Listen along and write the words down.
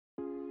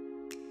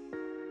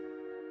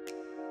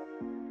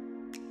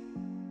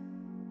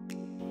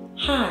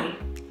Hi,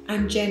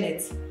 I'm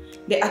Janet,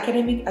 the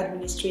Academic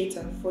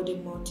Administrator for the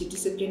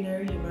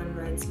Multidisciplinary Human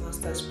Rights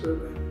Master's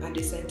Program at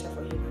the Center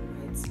for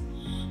Human Rights.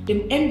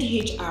 The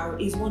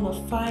MDHR is one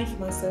of 5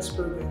 master's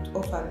programs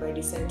offered by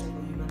the Center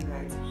for Human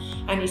Rights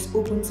and is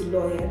open to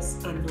lawyers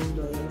and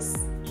non-lawyers.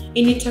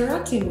 In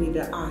interacting with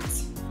the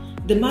arts,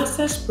 the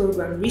master's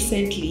program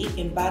recently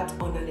embarked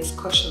on an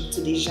excursion to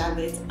the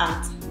Javert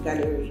Art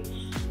Gallery,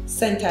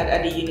 centered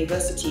at the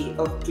University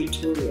of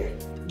Pretoria.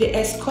 The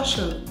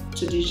excursion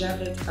to the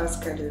Javert Art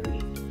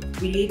Gallery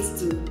relates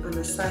to an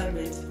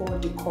assignment for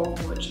the core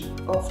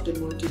module of the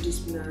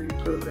multidisciplinary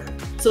program.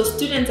 So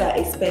students are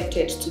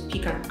expected to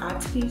pick an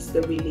art piece they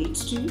relate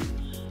to,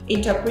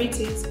 interpret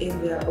it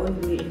in their own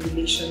way in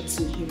relation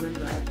to human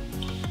rights.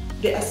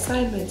 The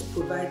assignment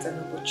provides an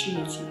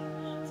opportunity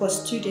for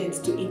students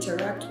to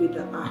interact with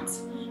the art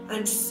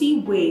and see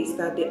ways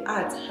that the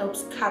art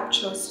helps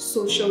capture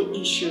social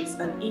issues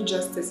and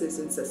injustices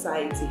in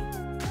society.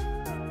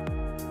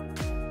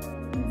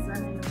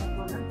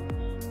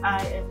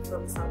 I am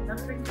from South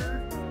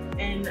Africa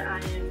and I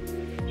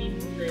am in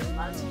the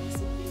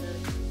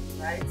multidisciplinary human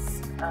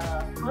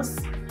rights course.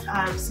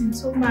 I've seen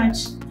so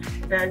much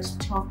that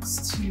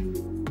talks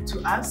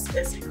to us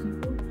as a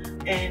people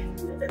and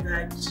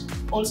that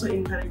also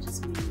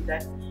encourages me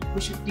that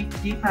we should dig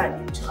deeper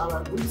into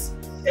our roots,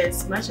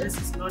 as much as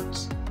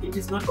it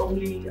is not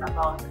only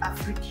about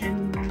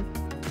African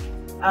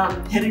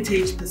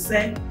heritage per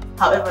se.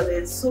 However,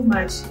 there's so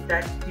much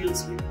that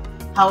deals with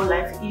how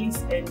life is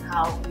and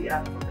how we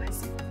are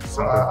progressing.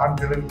 So I'm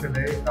Dylan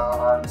Pillay.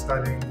 I'm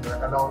studying the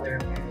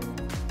LLM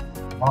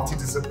in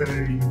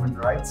Multidisciplinary Human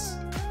Rights.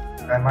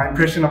 And my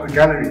impression of the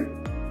gallery,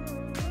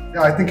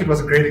 yeah, I think it was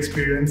a great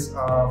experience.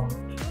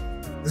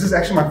 This is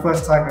actually my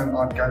first time in an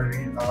art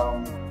gallery.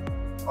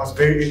 I was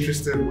very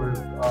interested with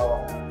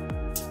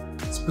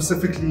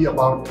specifically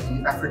about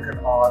the African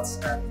arts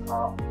and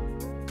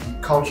the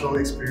cultural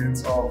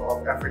experience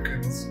of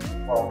Africans,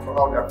 well,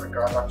 throughout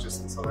Africa, not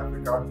just in South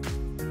Africa.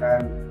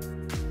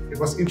 And it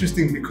was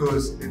interesting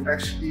because it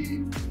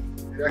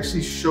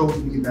actually showed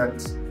me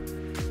that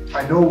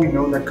we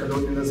know that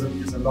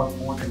colonialism is a lot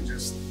more than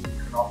just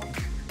economic.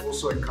 It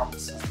also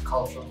encompasses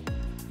culture.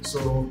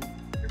 So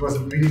it was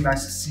really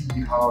nice to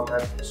see how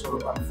that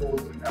sort of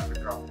unfolded in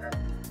Africa and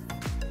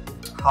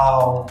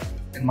how,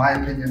 in my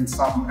opinion,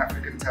 some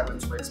African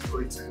talents were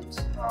exploited in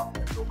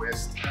the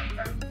West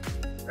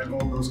and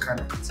all those kind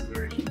of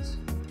considerations.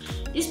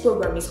 This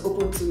program is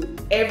open to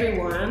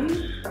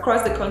everyone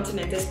across the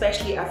continent,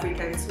 especially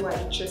Africans who are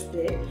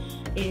interested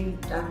in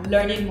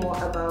learning more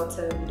about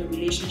the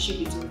relationship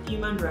between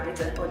human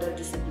rights and other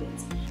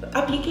disciplines.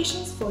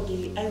 Applications for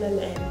the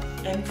LLM,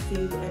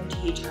 MPhil, and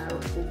MDHR are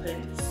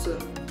open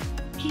soon.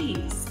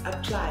 Please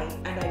apply,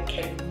 and I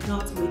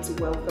cannot wait to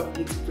welcome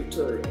you to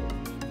Pretoria.